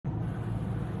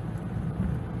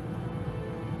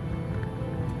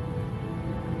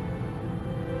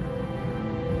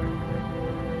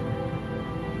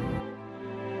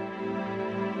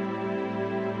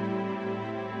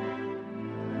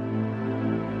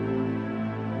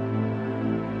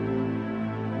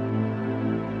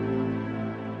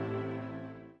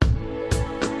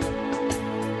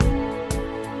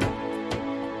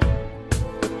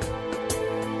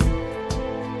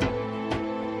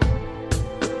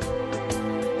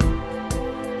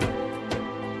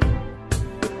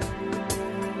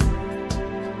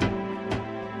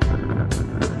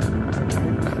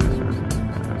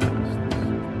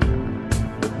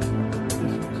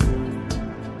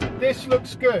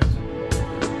looks good,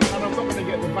 and I'm not going to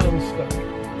get the van stuck.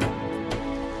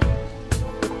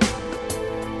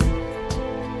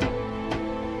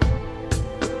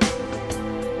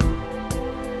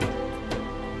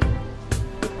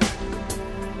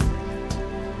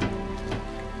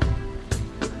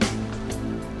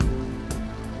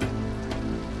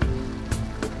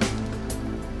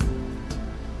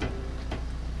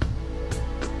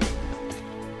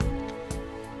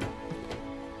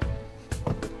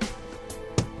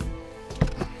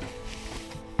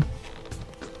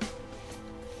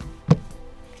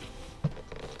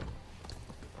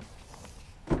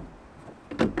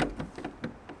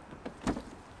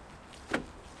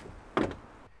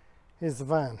 Here's the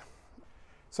van.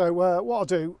 So what I'll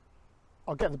do,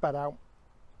 I'll get the bed out,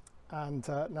 and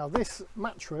now this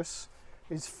mattress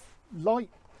is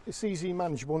light, it's easy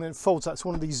manageable, and it folds out. It's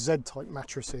one of these Z-type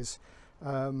mattresses,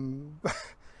 and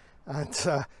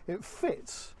it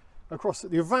fits across.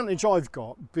 The advantage I've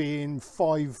got, being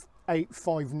 5'8",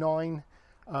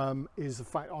 5'9", is the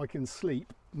fact I can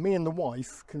sleep. Me and the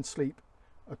wife can sleep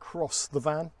across the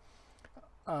van.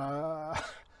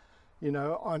 You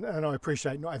know, and I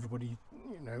appreciate not everybody,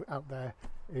 you know, out there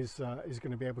is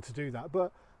going to be able to do that.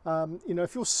 But you know,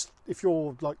 if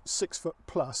you're like 6 foot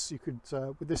plus, you could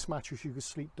with this mattress you could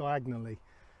sleep diagonally.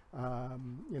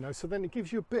 You know, so then it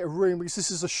gives you a bit of room, because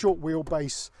this is a short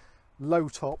wheelbase, low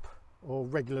top or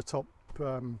regular top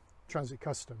Transit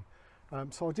Custom.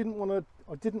 So I didn't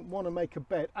want to make a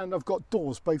bed, and I've got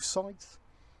doors both sides,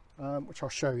 which I'll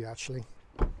show you actually.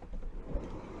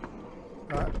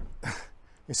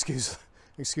 Excuse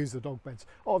the dog beds.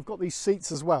 Oh, I've got these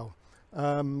seats as well,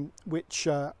 which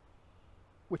I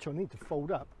need to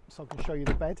fold up so I can show you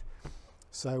the bed.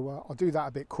 So I'll do that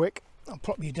a bit quick. I'll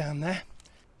plop you down there.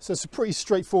 So it's a pretty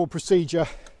straightforward procedure.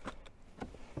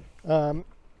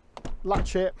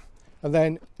 Latch it, and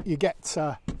then you get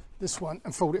this one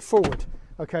and fold it forward.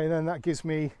 Okay, and then that gives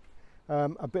me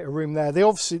a bit of room there.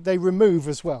 They remove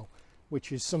as well,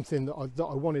 which is something that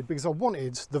I wanted, because I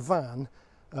wanted the van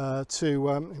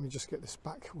let me just get this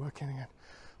back working again.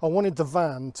 I wanted the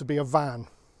van to be a van.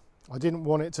 I didn't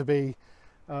want it to be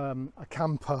a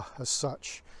camper as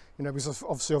such, you know, because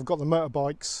obviously I've got the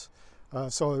motorbikes,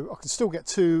 so I can still get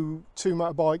two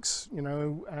motorbikes, you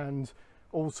know, and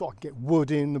also I can get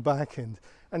wood in the back and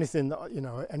anything that, you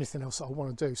know, anything else that I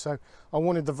want to do. So I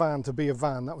wanted the van to be a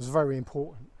van. That was very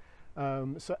important.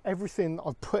 So everything that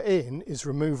I've put in is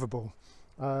removable.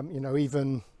 You know,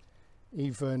 even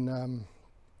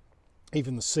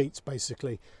the seats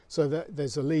basically. So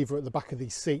there's a lever at the back of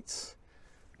these seats,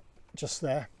 just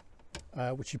there,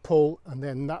 which you pull, and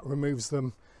then that removes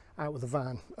them out of the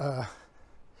van.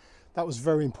 That was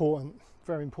very important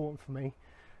for me.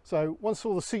 So once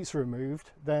all the seats are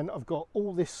removed, then I've got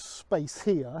all this space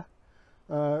here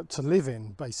to live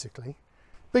in basically.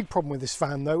 Big problem with this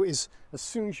van though is as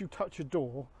soon as you touch a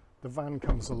door, the van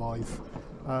comes alive.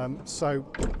 So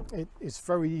it's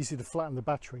very easy to flatten the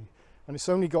battery. And it's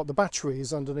only got the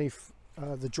batteries underneath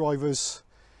the driver's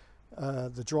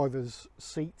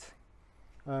seat.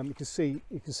 You can see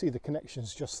the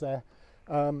connections just there,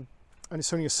 and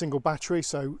it's only a single battery.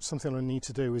 So something I need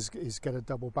to do is get a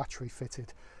double battery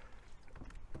fitted,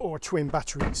 or a twin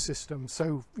battery system.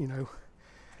 So you know,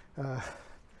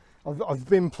 I've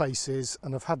been places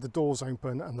and I've had the doors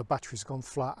open and the battery's gone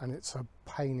flat, and it's a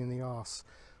pain in the arse.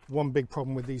 One big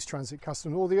problem with these Transit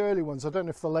Custom, all the early ones, I don't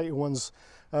know if the later ones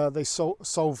they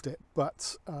solved it,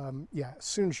 but yeah, as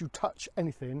soon as you touch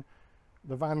anything,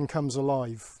 the van comes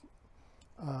alive,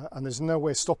 and there's no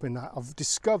way of stopping that. I've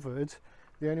discovered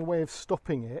the only way of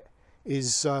stopping it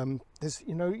is there's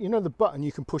you know the button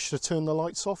you can push to turn the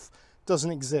lights off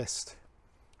doesn't exist.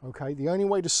 Okay, the only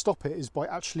way to stop it is by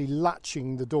actually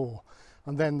latching the door,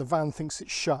 and then the van thinks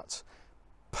it's shut.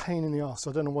 Pain in the arse.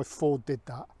 I don't know why Ford did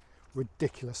that.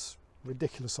 Ridiculous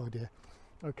idea.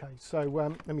 Okay, so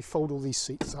let me fold all these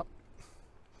seats up.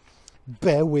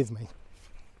 Bear with me.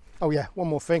 Oh yeah, one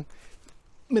more thing.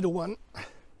 Middle one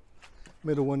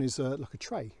is like a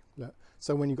tray. Look.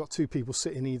 So when you've got two people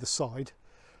sitting either side,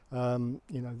 you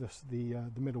know,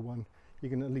 the middle one, you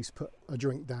can at least put a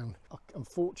drink down.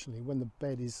 Unfortunately, when the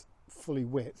bed is fully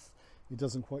width, it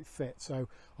doesn't quite fit. So I'm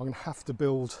going to have to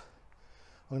build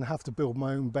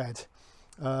my own bed.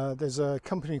 There's a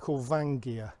company called Van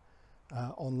Gear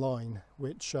online,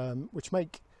 which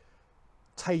make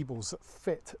tables that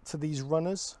fit to these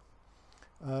runners,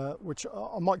 which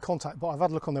I might contact, but I've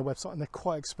had a look on their website and they're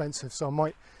quite expensive, so I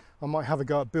might have a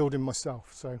go at building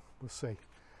myself, so we'll see.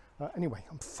 Anyway,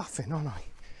 I'm faffing, aren't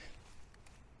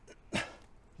I?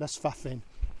 Less faffing.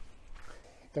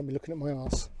 Don't be looking at my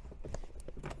arse.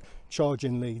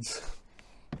 Charging leads.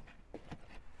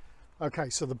 Okay,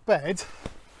 so the bed,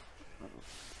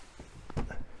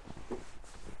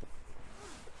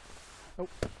 oh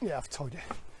yeah, I've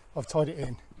tied it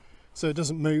in so it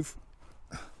doesn't move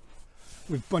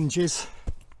with bungees.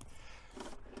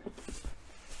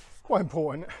 Quite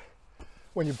important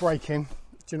when you're braking,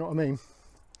 do you know what I mean?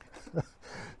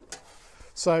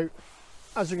 So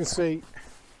as you can see,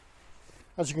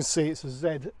 it's a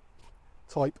Z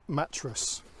type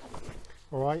mattress.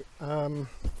 All right,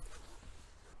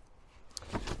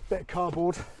 bit of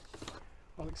cardboard.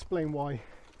 I'll explain why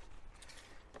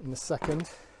in a second.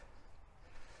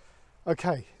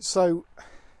 Okay, so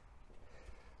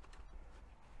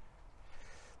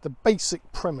the basic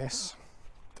premise,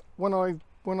 when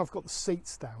I've got the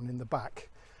seats down in the back,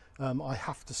 I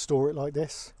have to store it like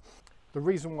this. The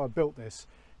reason why I built this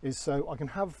is so I can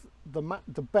have the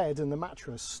bed and the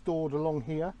mattress stored along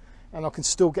here, and I can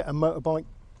still get a motorbike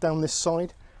down this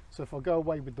side. So if I go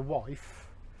away with the wife,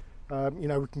 you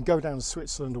know, we can go down to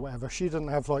Switzerland or whatever. She doesn't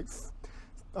have like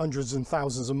hundreds and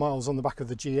thousands of miles on the back of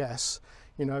the GS,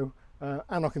 you know,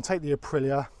 and I can take the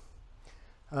Aprilia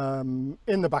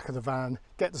in the back of the van,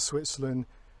 get to Switzerland,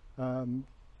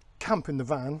 camp in the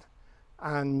van,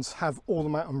 and have all the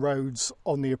mountain roads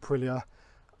on the Aprilia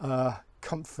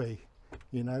comfy,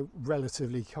 you know,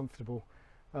 relatively comfortable.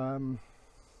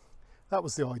 That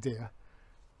was the idea,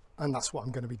 and that's what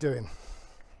I'm going to be doing.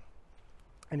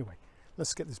 Anyway,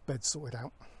 let's get this bed sorted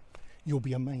out. You'll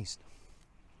be amazed.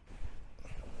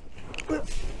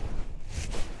 Let's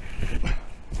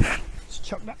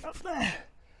chuck that up there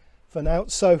for now.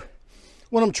 So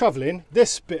when I'm travelling,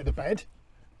 this bit of the bed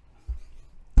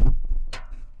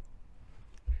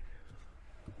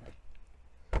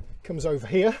comes over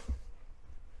here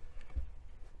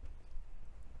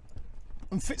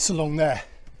and fits along there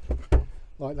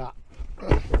like that.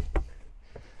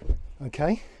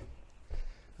 Okay,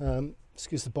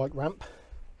 excuse the bike ramp.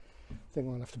 I think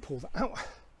I'm gonna have to pull that out.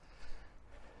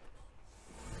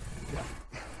 Yeah,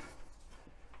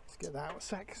 let's get that out a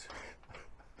sec.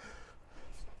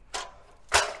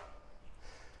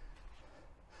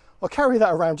 I'll carry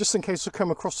that around just in case I come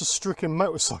across a stricken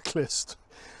motorcyclist.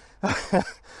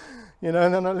 You know,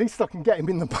 and then at least I can get him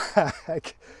in the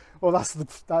bag. Well, that's the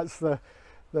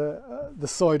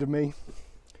side of me.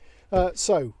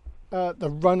 So the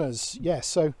runners, yeah.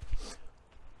 So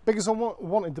because I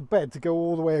wanted the bed to go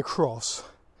all the way across,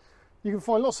 you can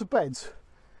find lots of beds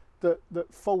that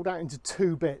fold out into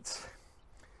two bits,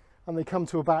 and they come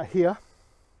to about here.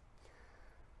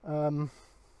 But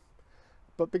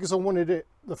because I wanted it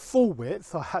the full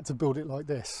width, I had to build it like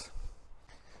this.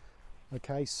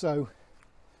 Okay, so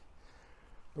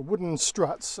the wooden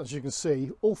struts, as you can see,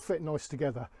 all fit nice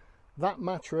together. That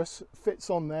mattress fits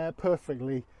on there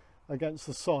perfectly against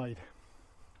the side.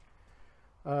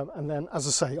 And then, as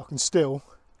I say, I can still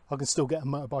get a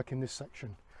motorbike in this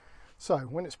section. So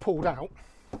when it's pulled out,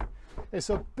 it's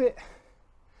a bit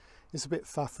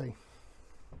faffy.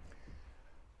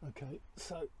 Okay,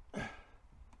 so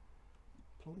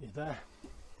plonk you there.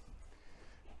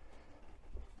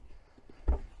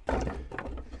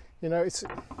 You know,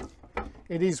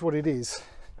 it is what it is.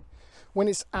 When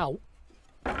it's out,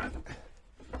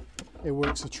 it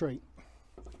works a treat.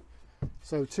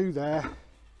 So two there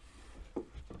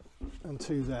and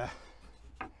two there.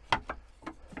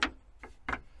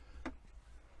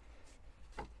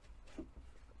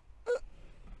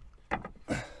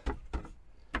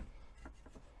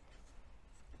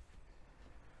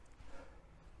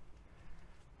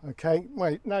 Okay,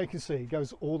 wait, now you can see it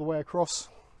goes all the way across.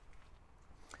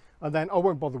 And then I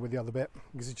won't bother with the other bit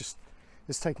because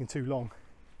it's taking too long.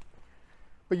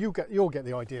 But you'll get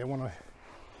the idea when I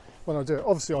do it.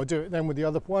 Obviously I do it then with the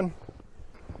other one.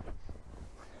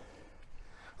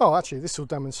 Oh, actually this will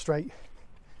demonstrate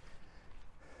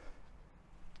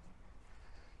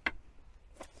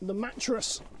the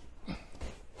mattress.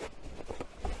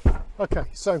 Okay,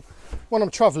 so when I'm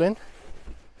travelling,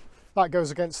 that goes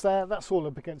against there, that's all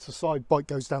up against the side, bike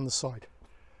goes down the side.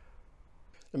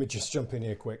 Let me just jump in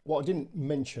here quick. What I didn't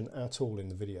mention at all in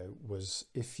the video was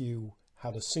if you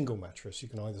had a single mattress, you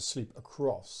can either sleep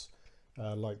across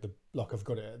like I've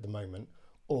got it at the moment,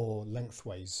 or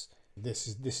lengthways. This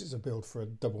is a build for a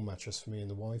double mattress for me and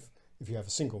the wife. If you have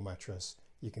a single mattress,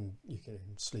 you can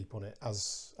sleep on it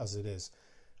as it is,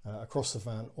 across the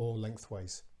van or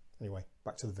lengthways. Anyway,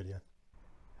 back to the video.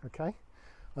 Okay,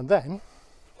 and then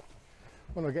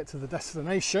when I get to the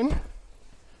destination,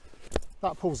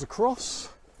 that pulls across,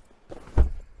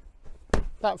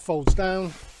 that folds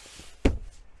down,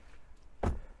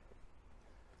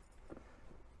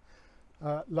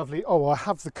 lovely. Oh, I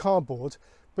have the cardboard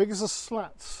because the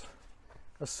slats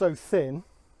are so thin,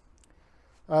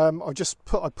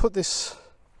 I put this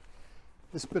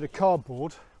bit of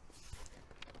cardboard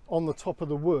on the top of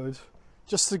the wood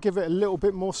just to give it a little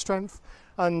bit more strength,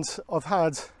 and I've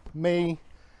had me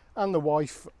and the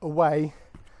wife away,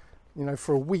 you know,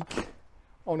 for a week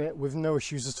on it with no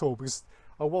issues at all, because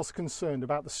I was concerned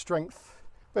about the strength.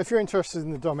 But if you're interested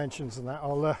in the dimensions and that,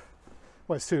 I'll well,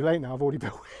 it's too late now, I've already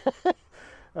built it.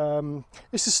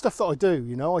 This is stuff that I do,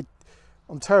 you know.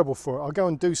 I'm terrible for it. I go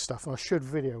and do stuff and I should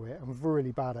video it. I'm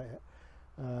really bad at it.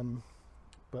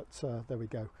 But there we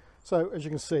go. So as you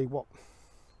can see, what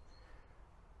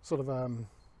sort of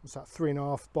what's that,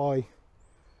 3.5 by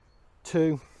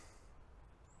 2.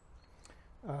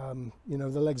 You know,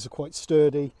 the legs are quite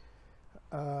sturdy.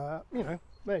 You know,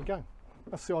 there you go.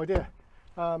 That's the idea.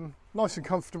 Nice and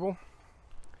comfortable.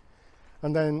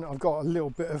 And then I've got a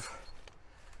little bit of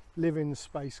living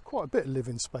space, quite a bit of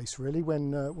living space really,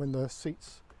 when the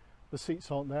seats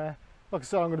aren't there. Like I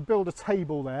said, I'm going to build a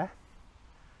table there.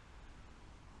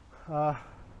 Yeah,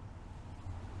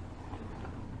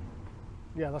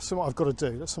 that's something I've got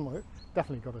to do. That's something I've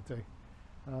definitely got to do.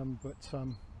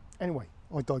 Anyway,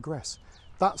 I digress.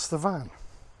 That's the van.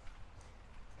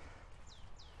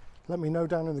 Let me know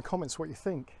down in the comments what you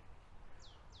think.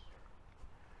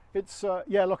 It's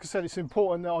yeah, like I said, it's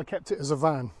important that I kept it as a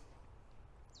van.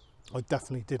 I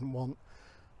definitely didn't want,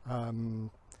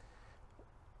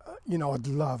 you know, I'd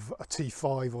love a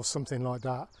T5 or something like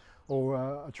that, or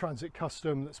a Transit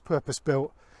Custom that's purpose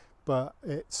built, but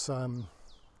it's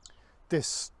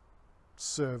this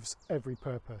serves every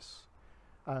purpose.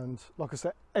 And like I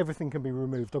said, everything can be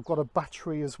removed. I've got a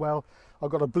battery as well.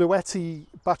 I've got a Bluetti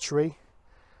battery.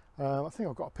 I think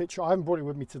I've got a picture. I haven't brought it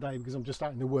with me today because I'm just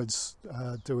out in the woods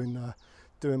doing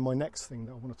my next thing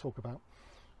that I want to talk about.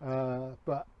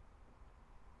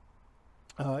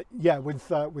 Yeah,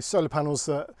 with solar panels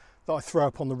that I throw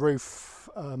up on the roof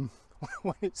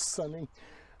when it's sunny.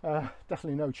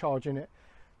 Definitely no charge in it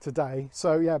today.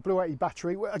 So yeah, Bluetti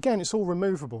battery. Again, it's all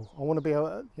removable. I want to be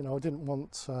able, you know, I didn't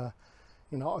want,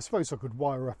 you know, I suppose I could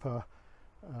wire up a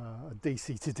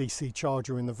DC to DC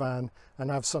charger in the van and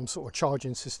have some sort of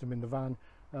charging system in the van,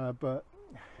 but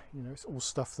you know, it's all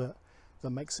stuff that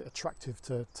makes it attractive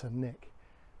to nick.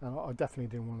 And I definitely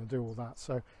didn't want to do all that,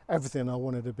 so everything I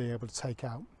wanted to be able to take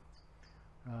out.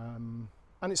 And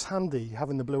it's handy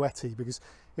having the Bluetti, because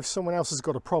if someone else has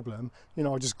got a problem, you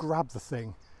know, I just grab the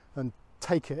thing and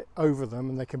take it over them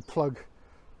and they can plug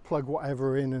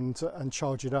whatever in and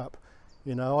charge it up.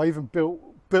 You know, I even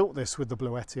built this with the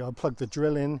Bluetti. I plugged the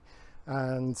drill in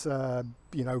and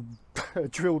you know,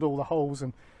 drilled all the holes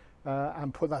and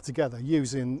put that together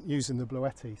using the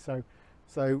Bluetti.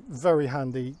 So very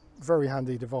handy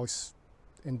device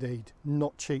indeed.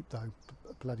 Not cheap though,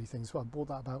 bloody things. I bought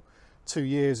that about 2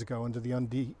 years ago under the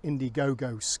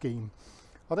Indiegogo scheme.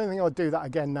 I don't think I'd do that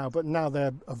again now, but now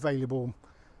they're available.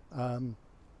 You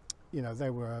know, they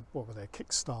were, what were they,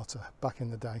 Kickstarter back in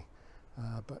the day.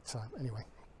 But anyway,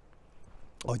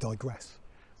 I digress.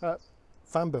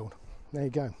 Fan build, there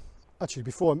you go. Actually,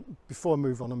 before I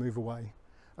move on and move away,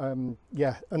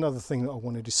 yeah, another thing that I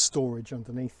wanted is storage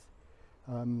underneath.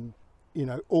 You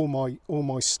know, all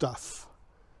my stuff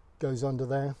goes under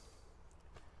there.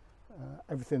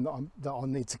 Everything that I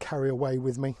need to carry away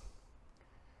with me.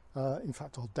 In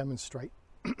fact, I'll demonstrate.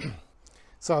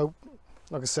 So,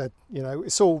 like I said, you know,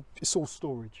 it's all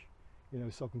storage. You know,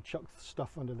 so I can chuck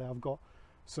stuff under there. I've got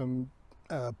some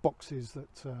boxes that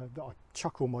I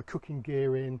chuck all my cooking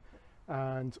gear in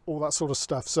and all that sort of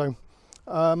stuff. So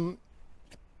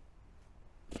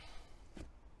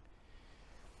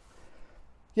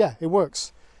yeah, it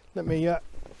works. Let me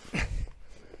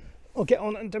I'll get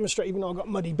on and demonstrate, even though I've got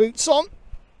muddy boots on.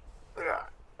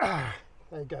 There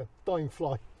you go, dying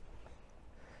fly.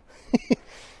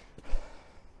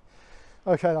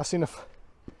 Okay, that's enough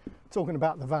talking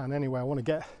about the van. Anyway, I want to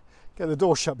get the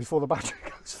door shut before the battery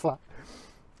goes flat.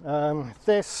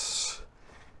 This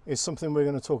is something we're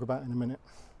going to talk about in a minute,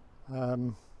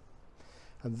 and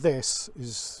this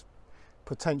is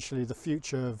potentially the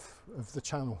future of the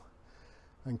channel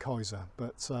and Kaiser,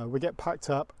 but we get packed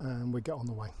up and we get on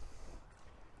the way.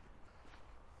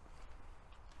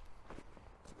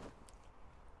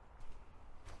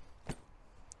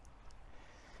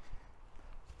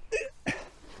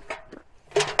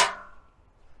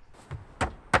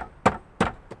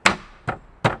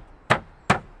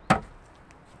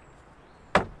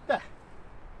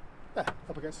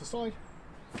 Up against the side,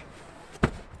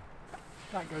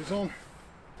 that goes on.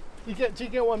 Do you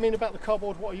get what I mean about the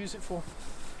cardboard, what I use it for?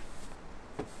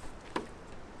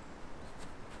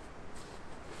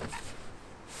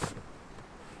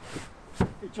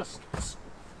 It just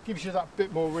gives you that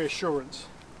bit more reassurance.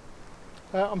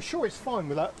 I'm sure it's fine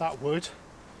with that wood,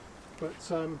 but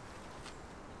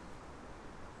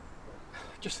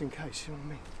just in case, you know what I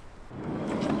mean.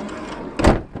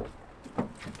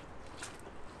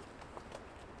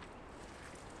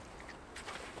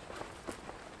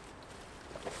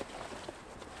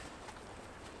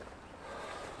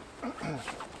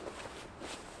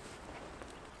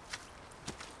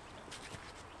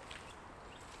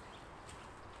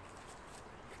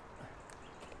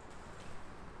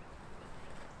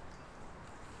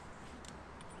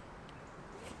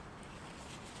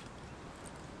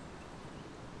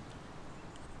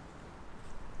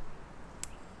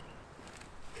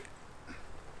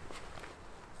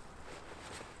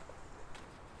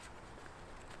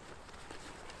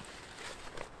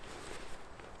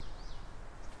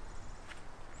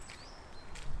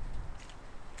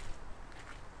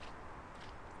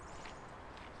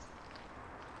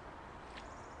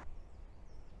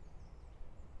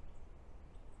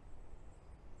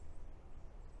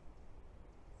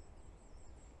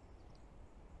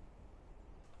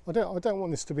 I don't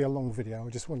want this to be a long video. I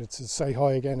just wanted to say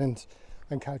hi again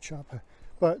and catch up.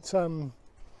 But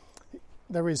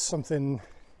there is something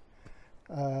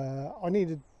I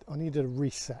needed a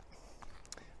reset.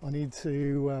 I needed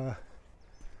to.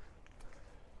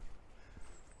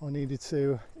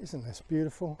 Isn't this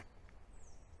beautiful?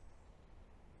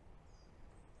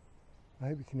 I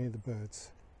hope you can hear the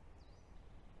birds.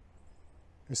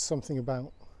 There's something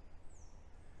about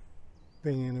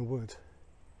being in a wood.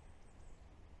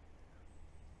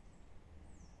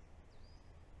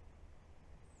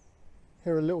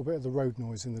 Hear a little bit of the road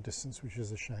noise in the distance, which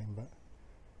is a shame, but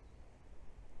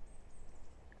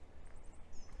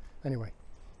anyway,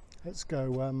 let's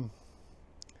go.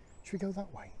 Should we go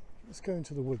that way? Let's go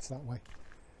into the woods that way,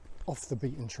 off the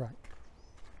beaten track.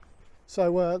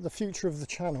 So the future of the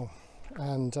channel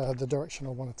and the direction I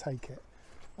want to take it.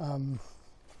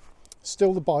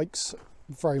 Still the bikes,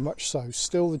 very much so.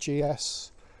 Still the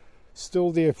GS,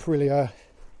 still the Aprilia.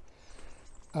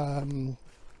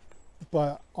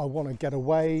 But I want to get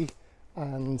away,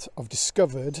 and I've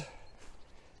discovered,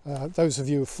 those of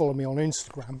you who follow me on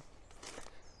Instagram,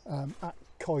 at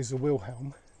Kaiser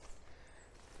Wilhelm,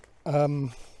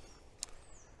 I've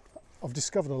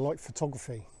discovered I like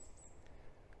photography,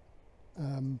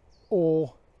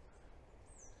 or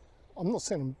I'm not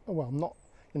saying, well, I'm not,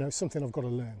 you know, it's something I've got to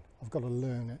learn. I've got to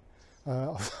learn it.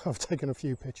 I've taken a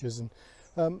few pictures, and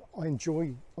I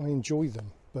enjoy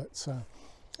them, but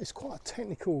it's quite a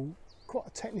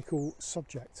technical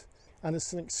subject, and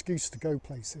it's an excuse to go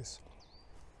places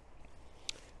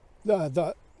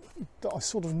that I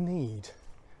sort of need.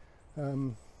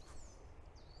 I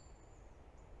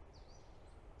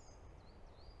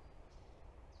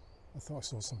thought I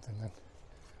saw something then.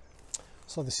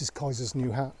 So this is Kaiser's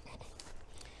new hat.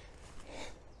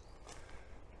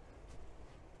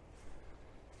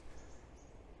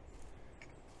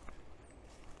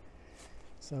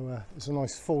 So there's a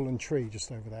nice fallen tree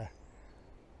just over there.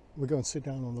 We'll go and sit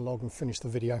down on the log and finish the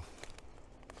video.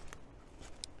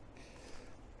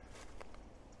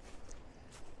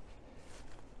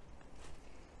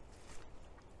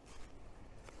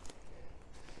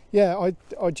 Yeah,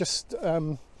 I just,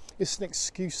 it's an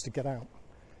excuse to get out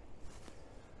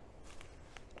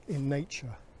in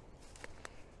nature,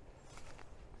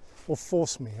 or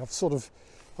force me. I've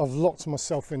locked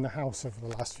myself in the house over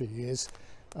the last few years,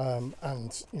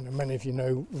 and you know, many of you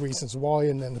know reasons why,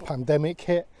 and then the pandemic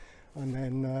hit, and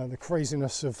then the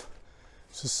craziness of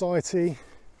society.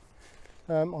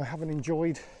 I haven't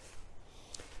enjoyed,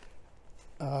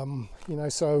 you know,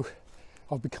 so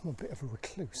I've become a bit of a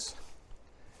recluse.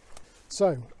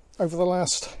 So over the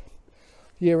last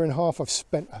year and a half, I've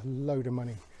spent a load of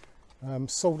money,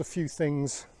 sold a few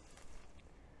things,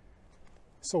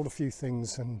 and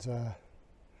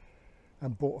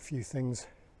bought a few things.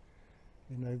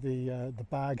 You know, the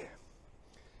bag,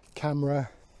 camera.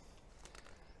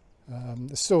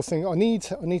 The still thing I need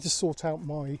to sort out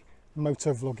my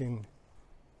moto vlogging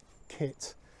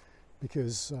kit,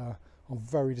 because I'm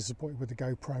very disappointed with the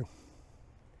GoPro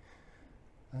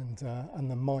and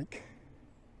the mic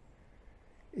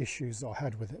issues that I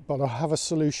had with it. But I have a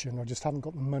solution. I just haven't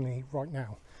got the money right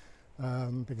now,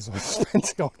 because I've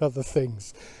spent it on other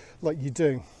things, like you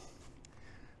do.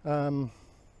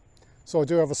 So I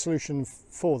do have a solution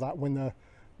for that when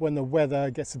the weather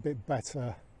gets a bit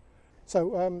better.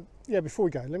 So yeah, before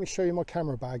we go, let me show you my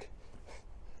camera bag.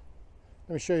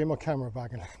 Let me show you my camera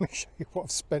bag, and let me show you what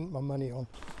I've spent my money on.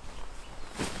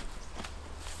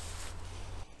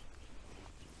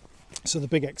 So the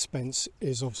big expense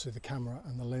is obviously the camera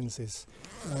and the lenses.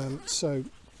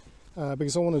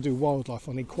 Because I want to do wildlife,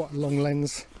 I need quite a long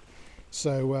lens,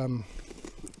 So I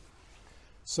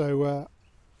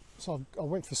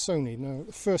went for Sony. Now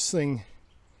the first thing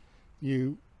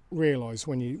you realise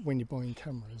when you're buying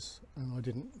cameras, and I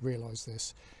didn't realise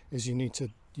this, is you need to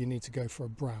go for a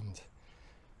brand.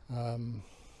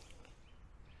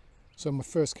 So my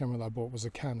first camera that I bought was a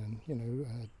Canon,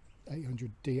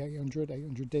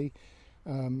 800D,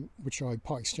 which I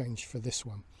part exchanged for this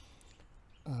one.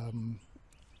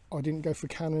 I didn't go for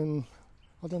Canon.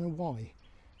 I don't know why.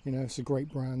 It's a great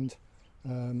brand.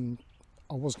 I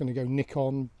was going to go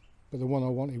Nikon, but the one I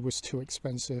wanted was too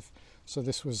expensive, so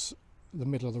this was the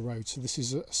middle of the road. So this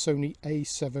is a Sony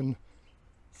A7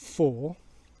 IV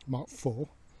Mark IV.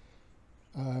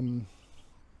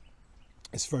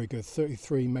 It's very good,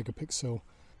 33 megapixel.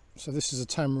 So this is a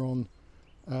Tamron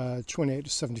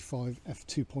 28-75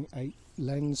 f2.8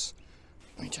 lens.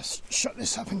 Let me just shut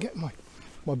this up and get my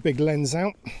big lens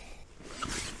out,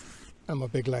 and my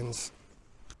big lens.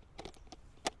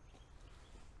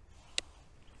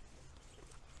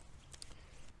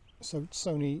 So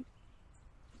Sony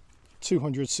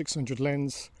 200-600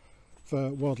 lens for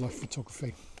wildlife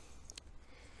photography.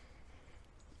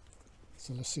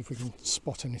 So let's see if we can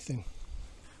spot anything.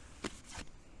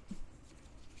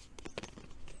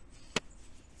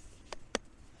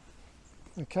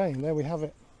 Okay, and there we have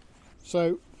it.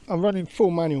 So I'm running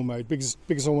full manual mode because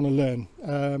I want to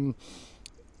learn.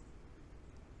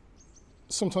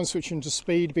 Sometimes switching to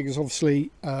speed because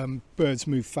obviously birds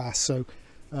move fast, so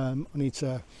I need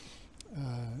to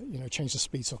change the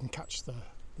speed so I can catch the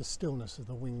stillness of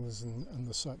the wings and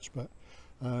the such. But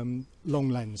long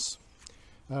lens.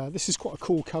 This is quite a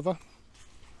cool cover,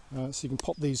 so you can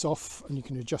pop these off and you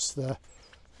can adjust the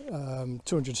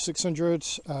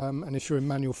 200-600, and if you're in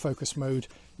manual focus mode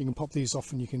you can pop these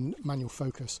off and you can manual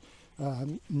focus.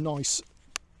 Nice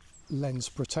lens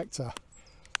protector,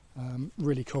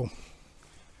 really cool.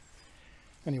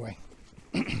 Anyway,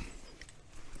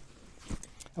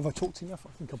 have I talked enough?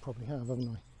 I think I probably have, haven't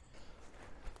I?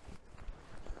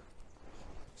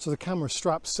 So the camera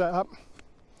strap's set up,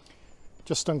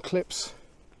 just unclips.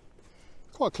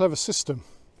 Quite a clever system,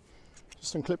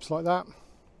 just unclips like that.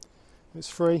 It's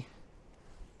free.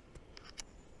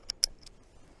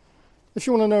 If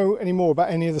you want to know any more about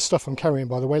any of the stuff I'm carrying,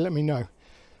 by the way, let me know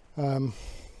in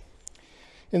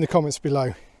the comments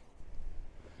below.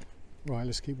 Right,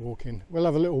 let's keep walking. We'll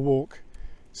have a little walk,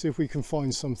 see if we can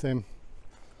find something.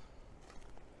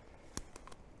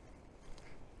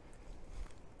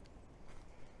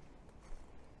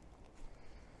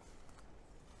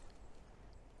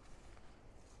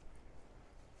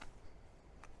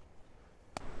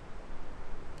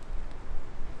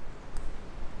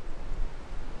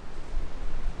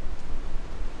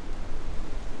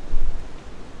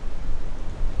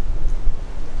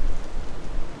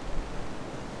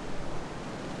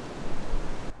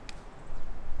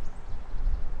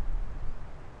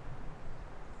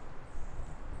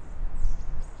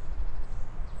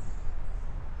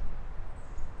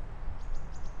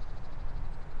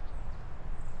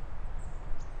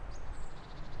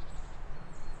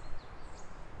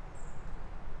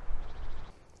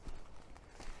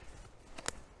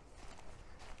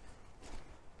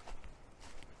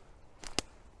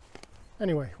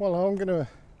 Anyway, well, I'm gonna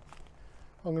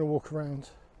walk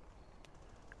around,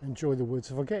 enjoy the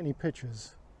woods. If I get any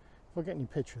pictures,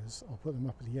 I'll put them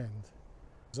up at the end.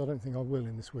 I don't think I will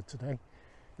in this wood today.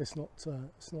 It's not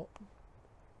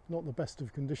the best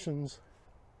of conditions.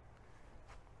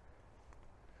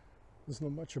 There's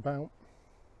not much about,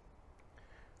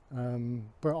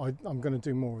 but I'm going to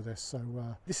do more of this. So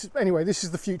this is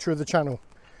the future of the channel.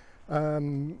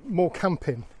 More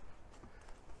camping,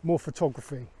 more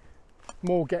photography,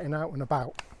 more getting out and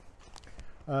about,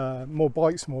 more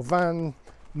bikes, more van,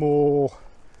 more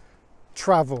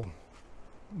travel,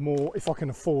 more if I can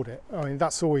afford it. I mean,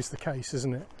 that's always the case,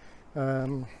 isn't it?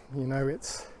 It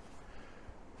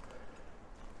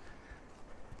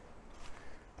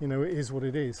is what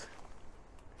it is.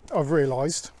 I've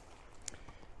realised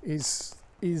is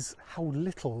how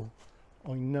little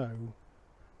I know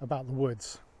about the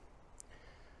woods.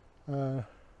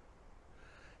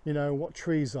 What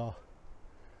trees are.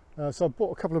 So I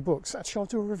bought a couple of books. Actually, I'll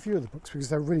do a review of the books because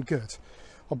they're really good.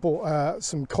 I bought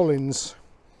some Collins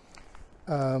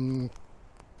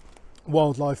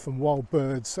Wildlife and Wild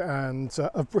Birds and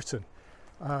of Britain,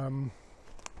 so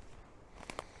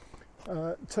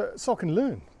I can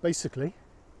learn, basically.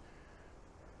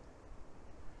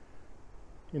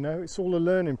 It's all a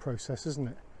learning process, isn't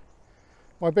it?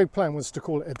 My big plan was to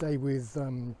call it a day with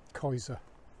Kaiser,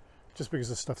 just because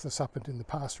of stuff that's happened in the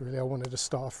past. Really, I wanted to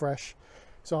start fresh.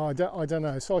 So I don't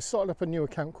know. So I started up a new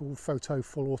account called Photo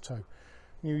Full Auto,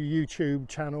 new YouTube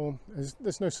channel.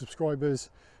 There's no subscribers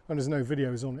and there's no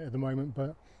videos on it at the moment,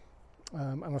 but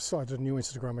and I started a new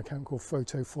Instagram account called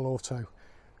Photo Full Auto,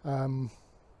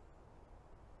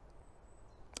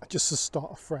 just to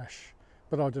start afresh.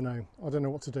 But I don't know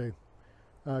what to do.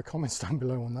 Comments down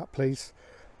below on that, please.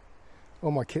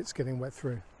 Oh, my kit's getting wet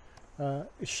through.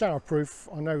 It's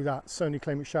showerproof, I know that. Sony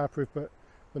claim it's showerproof, but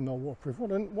not waterproof.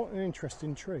 What an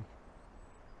interesting tree.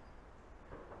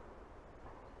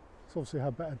 It's obviously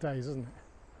had better days, hasn't it?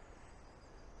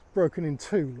 It's broken in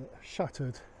two, look,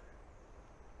 shattered.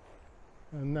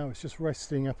 And now it's just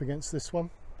resting up against this one.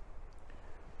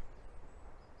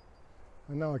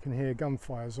 And now I can hear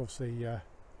gunfires, obviously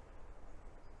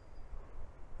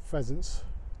pheasants.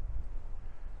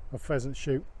 A pheasant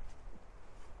shoot.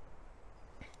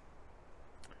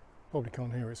 Probably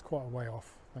can't hear it, it's quite a way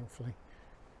off, thankfully.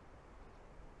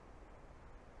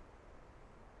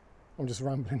 I'm just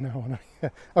rambling now, aren't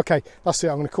I? Okay, that's it,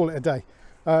 I'm going to call it a day.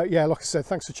 Yeah, like I said,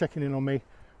 thanks for checking in on me.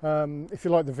 If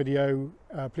you like the video,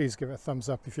 please give it a thumbs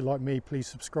up. If you like me, please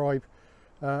subscribe,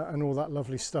 and all that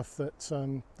lovely stuff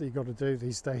that you got to do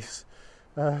these days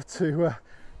to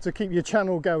keep your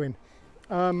channel going.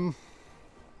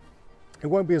 It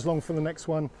won't be as long for the next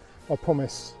one, I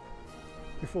promise,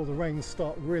 before the rains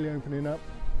start really opening up,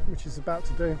 which is about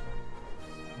to do.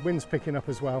 Wind's picking up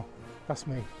as well. That's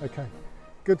me. Okay,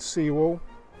 good to see you all.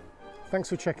 Thanks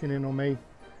for checking in on me.